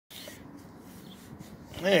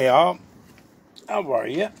Hey y'all, how are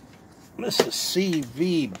you? This is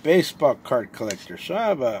CV Baseball Card Collector. So I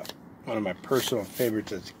have one of my personal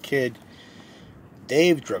favorites as a kid,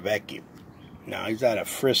 Dave Dravecky. Now he's out of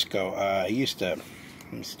Frisco. He used to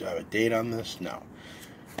have a date on this? No.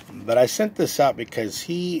 But I sent this out because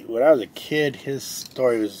when I was a kid, his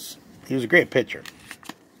story was, he was a great pitcher.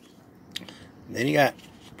 Then he got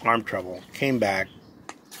arm trouble, came back,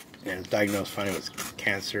 and was diagnosed finally with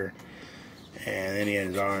cancer. And then he had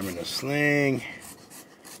his arm in a sling.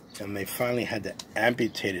 And they finally had to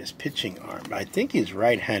amputate his pitching arm. I think he's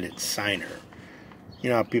right-handed signer.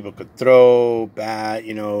 You know how people could throw, bat,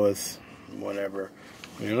 with whatever.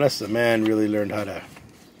 I mean, unless the man really learned how to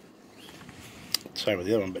sign with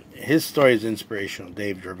the other one. But his story is inspirational,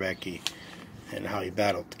 Dave Dravecky, and how he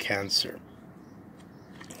battled cancer.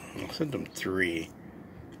 I sent him 3,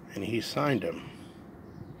 and he signed him.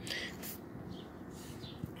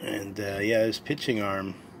 And, yeah, his pitching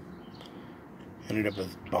arm ended up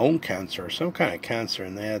with bone cancer or some kind of cancer,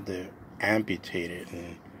 and they had to amputate it.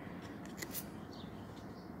 And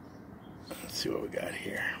let's see what we got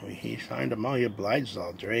here. He signed him all. He obliged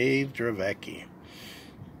all. Dave Dravecky.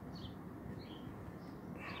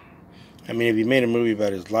 I mean, if he made a movie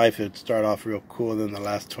about his life, it would start off real cool. Then the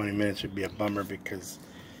last 20 minutes would be a bummer because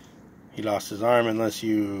he lost his arm. Unless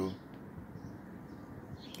you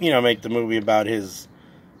make the movie about his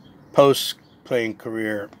post-playing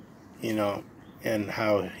career, and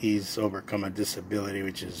how he's overcome a disability,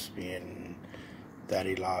 which is being that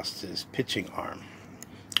he lost his pitching arm.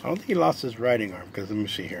 I don't think he lost his writing arm, because let me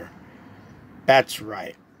see here. That's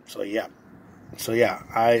right. So yeah,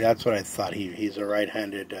 that's what I thought. He's a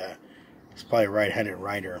right-handed. He's probably a right-handed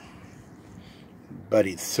writer, but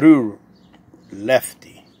he threw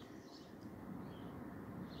lefty.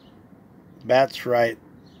 Bats right,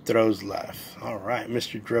 throws left. All right,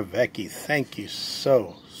 Mr. Dravecky, thank you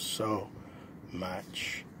so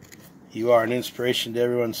much. You are an inspiration to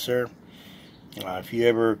everyone, sir. If you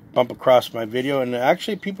ever bump across my video, and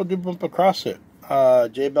actually people do bump across it.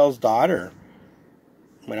 J Bell's daughter,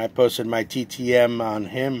 when I posted my TTM on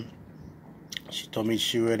him, she told me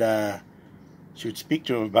she would speak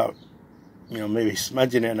to him about, maybe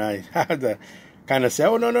smudging it, and I had to kind of say,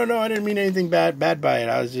 oh, no, I didn't mean anything bad by it.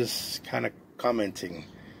 I was just kind of commenting.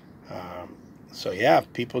 So yeah,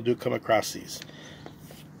 people do come across these.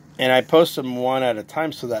 And I post them one at a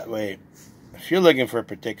time, so that way, if you're looking for a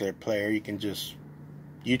particular player, you can just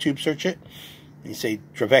YouTube search it. And you say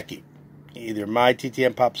Dravecky. Either my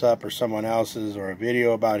TTM pops up, or someone else's, or a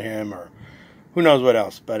video about him, or who knows what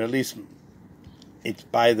else. But at least it's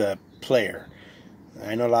by the player.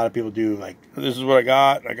 I know a lot of people do, like, this is what I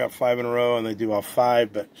got 5 in a row, and they do all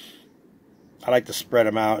 5, but I like to spread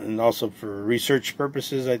them out. And also for research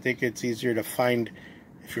purposes, I think it's easier to find,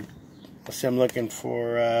 if you're, let's say I'm looking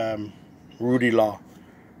for Rudy Law.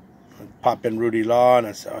 Pop in Rudy Law, and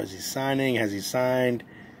I say, oh, is he signing? Has he signed?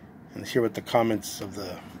 And hear what the comments of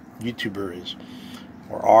the YouTuber is,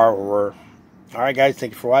 or are, or were. All right, guys,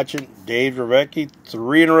 thank you for watching. Dave Dravecky,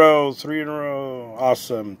 3 in a row.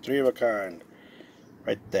 Awesome, 3 of a kind.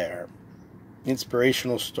 Right there.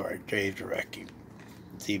 Inspirational story, Dave Dravecky.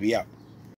 TV out.